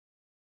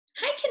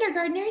Hi,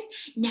 kindergartners.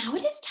 Now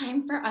it is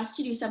time for us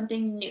to do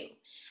something new.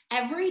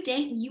 Every day,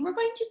 you are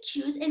going to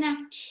choose an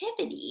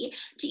activity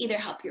to either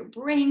help your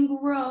brain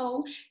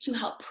grow, to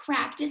help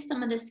practice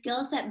some of the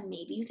skills that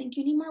maybe you think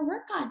you need more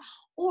work on,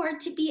 or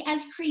to be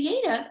as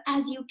creative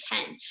as you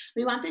can.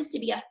 We want this to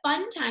be a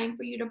fun time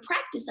for you to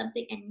practice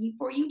something and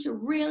for you to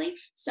really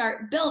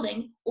start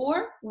building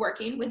or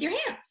working with your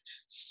hands.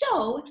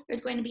 So,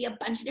 there's going to be a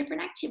bunch of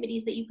different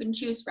activities that you can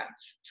choose from.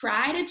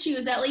 Try to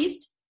choose at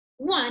least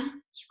one.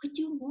 You could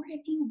do more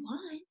if you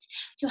want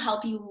to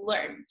help you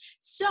learn.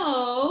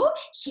 So,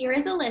 here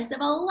is a list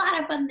of a lot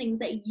of fun things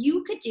that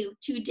you could do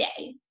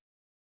today.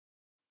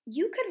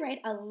 You could write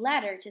a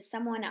letter to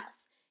someone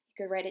else.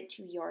 You could write it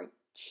to your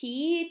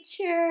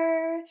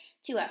teacher,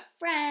 to a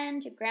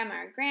friend, to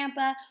grandma or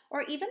grandpa,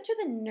 or even to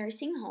the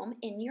nursing home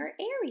in your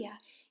area.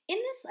 In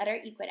this letter,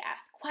 you could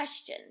ask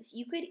questions.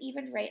 You could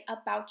even write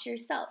about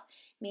yourself,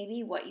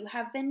 maybe what you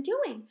have been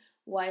doing.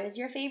 What is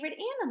your favorite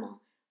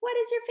animal? What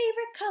is your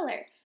favorite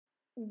color?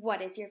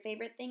 What is your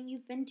favorite thing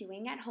you've been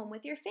doing at home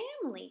with your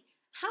family?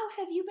 How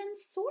have you been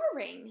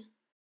soaring?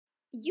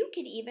 You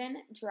could even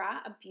draw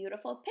a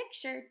beautiful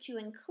picture to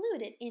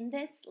include it in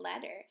this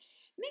letter.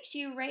 Make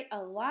sure you write a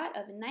lot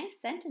of nice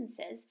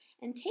sentences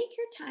and take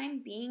your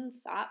time being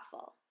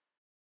thoughtful.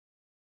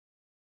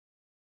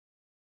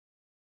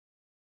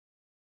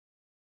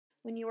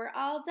 When you are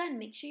all done,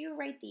 make sure you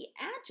write the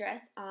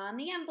address on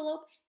the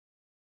envelope,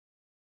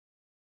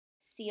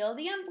 seal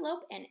the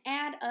envelope, and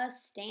add a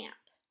stamp.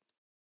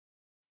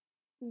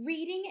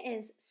 Reading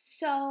is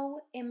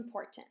so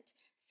important.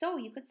 So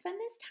you could spend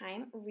this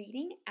time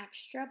reading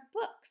extra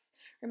books.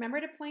 Remember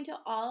to point to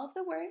all of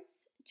the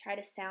words, try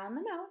to sound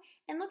them out,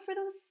 and look for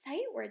those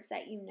sight words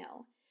that you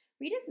know.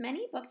 Read as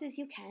many books as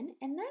you can,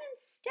 and then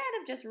instead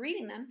of just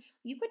reading them,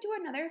 you could do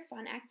another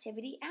fun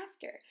activity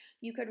after.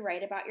 You could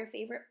write about your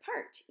favorite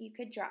part. You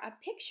could draw a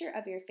picture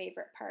of your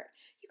favorite part.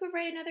 You could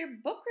write another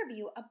book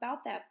review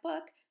about that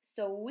book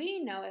so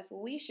we know if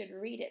we should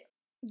read it.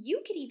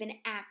 You could even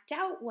act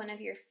out one of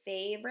your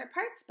favorite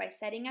parts by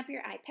setting up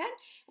your iPad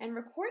and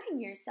recording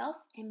yourself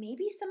and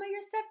maybe some of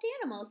your stuffed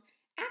animals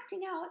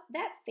acting out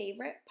that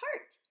favorite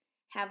part.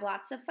 Have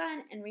lots of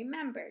fun and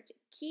remember to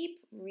keep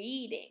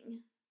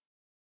reading.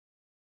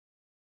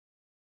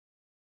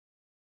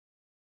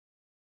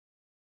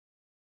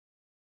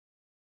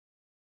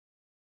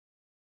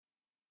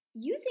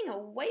 Using a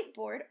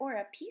whiteboard or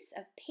a piece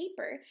of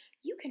paper,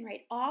 you can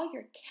write all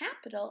your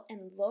capital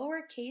and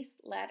lowercase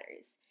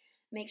letters.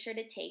 Make sure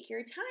to take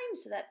your time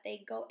so that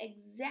they go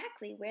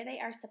exactly where they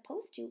are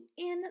supposed to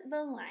in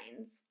the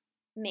lines.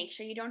 Make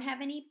sure you don't have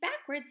any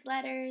backwards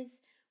letters.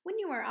 When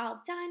you are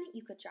all done,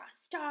 you could draw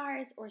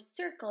stars or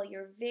circle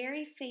your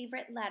very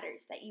favorite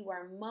letters that you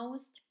are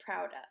most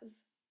proud of.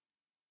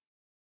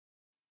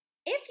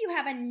 If you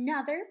have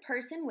another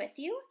person with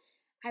you,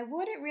 I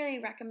wouldn't really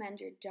recommend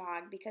your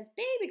dog because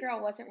baby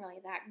girl wasn't really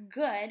that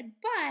good,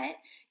 but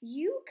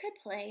you could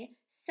play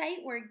sight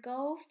word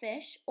go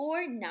fish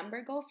or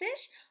number go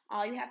fish.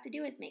 All you have to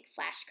do is make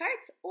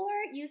flashcards or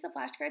use the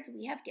flashcards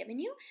we have given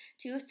you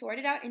to sort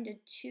it out into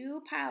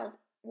two piles.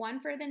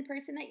 One for the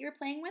person that you're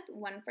playing with,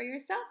 one for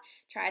yourself.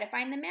 Try to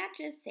find the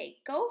matches. Say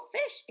go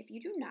fish if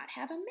you do not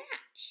have a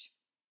match.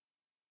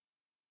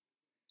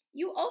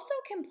 You also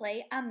can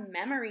play a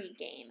memory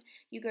game.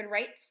 You could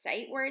write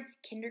sight words,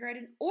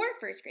 kindergarten or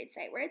first grade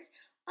sight words,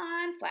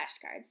 on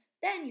flashcards.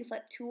 Then you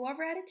flip two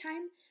over at a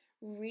time,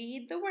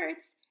 read the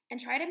words, and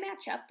try to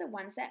match up the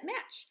ones that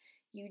match.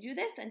 You do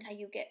this until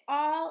you get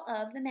all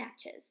of the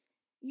matches.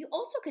 You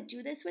also could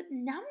do this with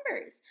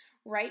numbers.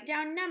 Write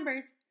down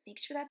numbers, make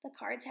sure that the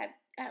cards have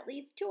at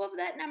least two of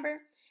that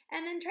number,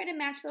 and then try to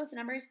match those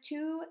numbers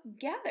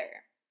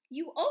together.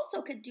 You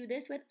also could do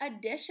this with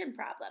addition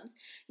problems.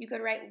 You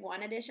could write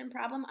one addition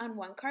problem on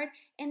one card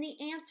and the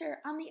answer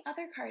on the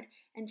other card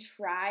and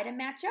try to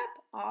match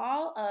up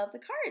all of the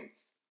cards.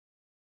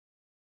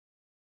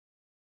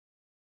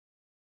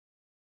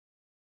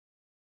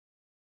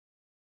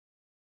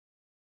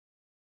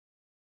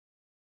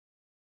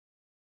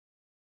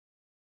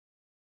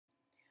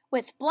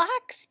 With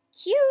blocks,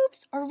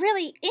 cubes, or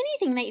really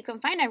anything that you can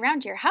find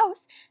around your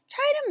house,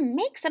 try to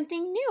make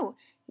something new.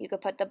 You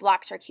could put the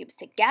blocks or cubes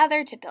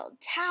together to build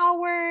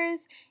towers.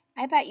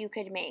 I bet you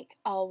could make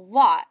a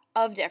lot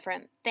of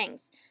different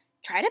things.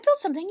 Try to build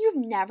something you've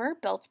never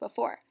built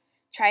before.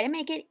 Try to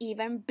make it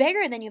even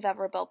bigger than you've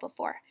ever built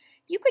before.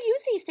 You could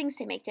use these things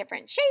to make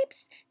different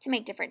shapes, to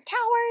make different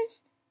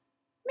towers.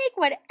 Make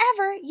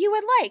whatever you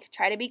would like.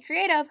 Try to be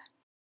creative.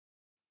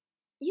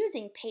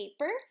 Using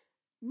paper,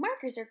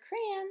 markers or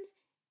crayons,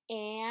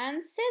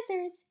 and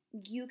scissors,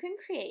 you can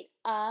create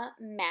a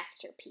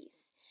masterpiece.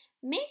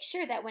 Make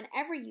sure that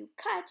whenever you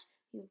cut,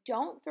 you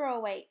don't throw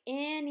away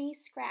any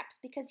scraps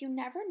because you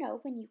never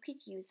know when you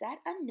could use that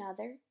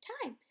another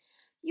time.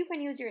 You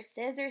can use your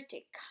scissors to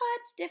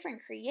cut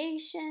different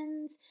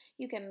creations.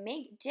 You can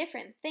make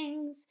different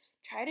things.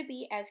 Try to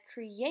be as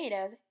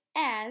creative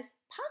as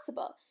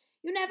possible.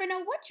 You never know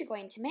what you're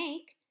going to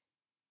make.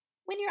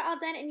 When you're all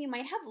done and you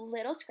might have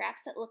little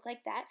scraps that look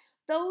like that,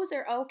 those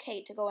are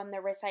okay to go in the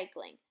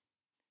recycling.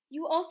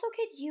 You also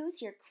could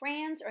use your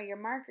crayons or your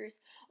markers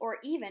or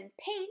even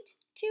paint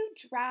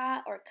to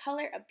draw or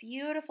color a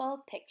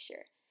beautiful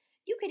picture.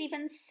 You could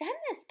even send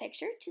this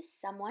picture to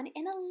someone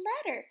in a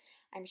letter.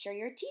 I'm sure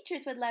your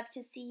teachers would love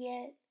to see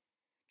it.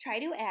 Try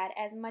to add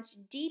as much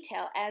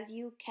detail as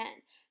you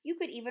can. You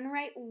could even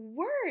write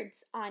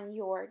words on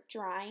your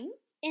drawing.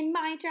 In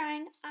my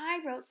drawing, I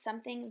wrote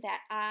something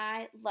that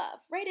I love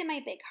right in my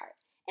big heart.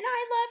 And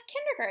I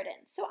love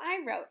kindergarten, so I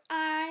wrote,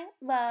 I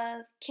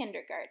love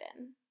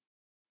kindergarten.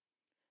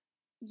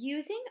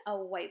 Using a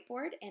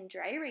whiteboard and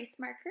dry erase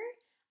marker,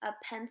 a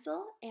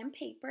pencil and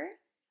paper,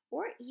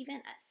 or even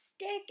a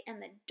stick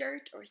and the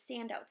dirt or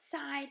sand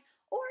outside,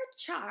 or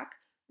chalk,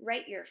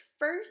 write your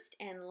first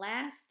and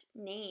last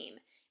name.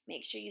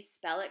 Make sure you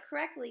spell it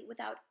correctly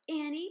without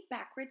any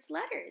backwards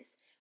letters.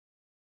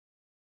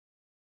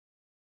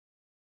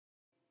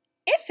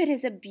 If it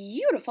is a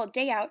beautiful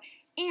day out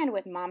and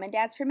with Mom and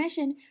Dad's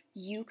permission,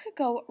 you could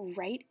go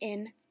right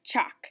in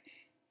chalk.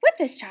 With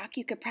this chalk,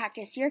 you could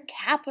practice your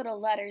capital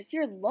letters,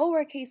 your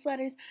lowercase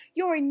letters,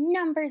 your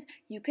numbers.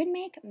 You could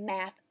make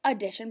math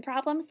addition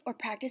problems or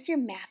practice your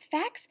math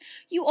facts.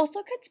 You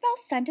also could spell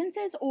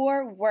sentences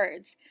or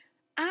words.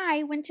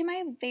 I went to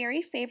my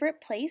very favorite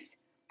place,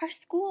 our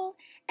school,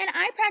 and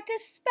I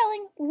practiced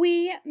spelling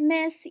 "we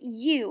miss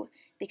you"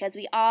 because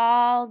we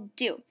all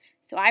do.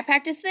 So I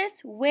practiced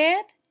this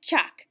with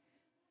chalk.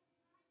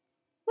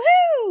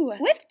 Woo!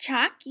 With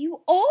chalk,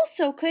 you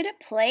also could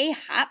play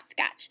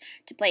hopscotch.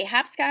 To play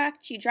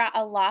hopscotch, you draw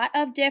a lot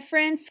of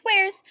different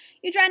squares.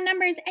 You draw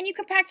numbers and you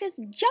can practice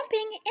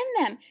jumping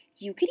in them.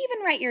 You could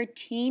even write your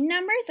teen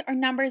numbers or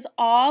numbers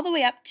all the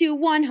way up to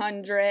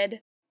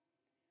 100.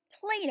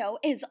 Play-Doh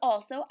is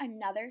also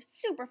another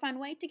super fun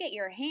way to get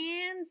your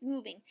hands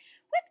moving.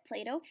 With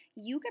Play-Doh,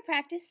 you could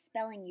practice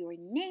spelling your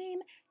name,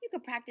 you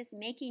could practice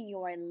making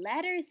your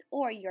letters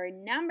or your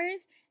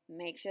numbers.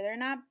 Make sure they're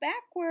not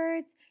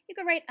backwards. You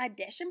could write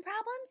addition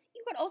problems.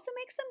 You could also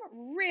make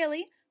some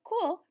really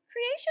cool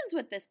creations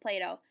with this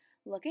Play-Doh.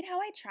 Look at how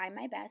I try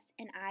my best,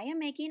 and I am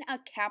making a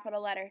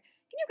capital letter.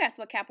 Can you guess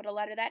what capital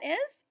letter that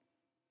is?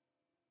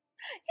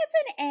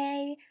 It's an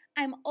A.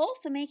 I'm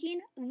also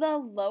making the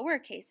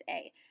lowercase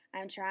a.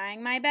 I'm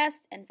trying my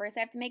best, and first I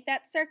have to make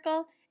that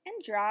circle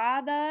and draw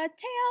the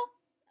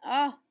tail.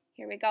 Oh,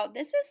 here we go.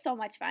 This is so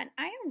much fun.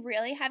 I am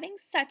really having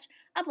such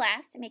a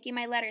blast making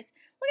my letters.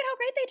 Look at how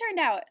great they turned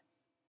out.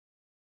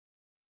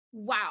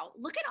 Wow,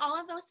 look at all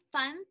of those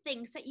fun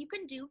things that you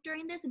can do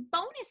during this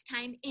bonus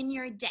time in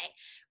your day.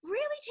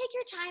 Really take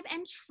your time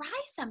and try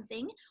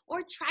something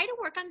or try to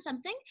work on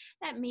something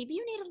that maybe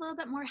you need a little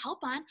bit more help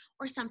on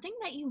or something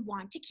that you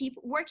want to keep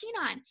working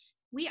on.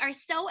 We are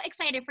so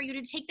excited for you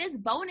to take this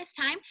bonus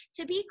time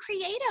to be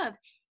creative.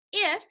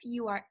 If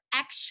you are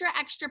extra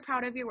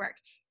proud of your work,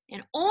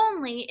 and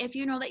only if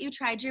you know that you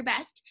tried your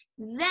best,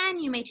 then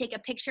you may take a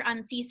picture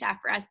on Seesaw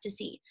for us to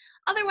see.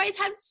 Otherwise,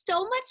 have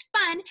so much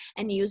fun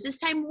and use this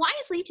time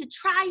wisely to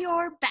try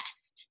your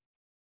best.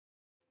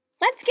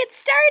 Let's get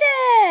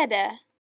started.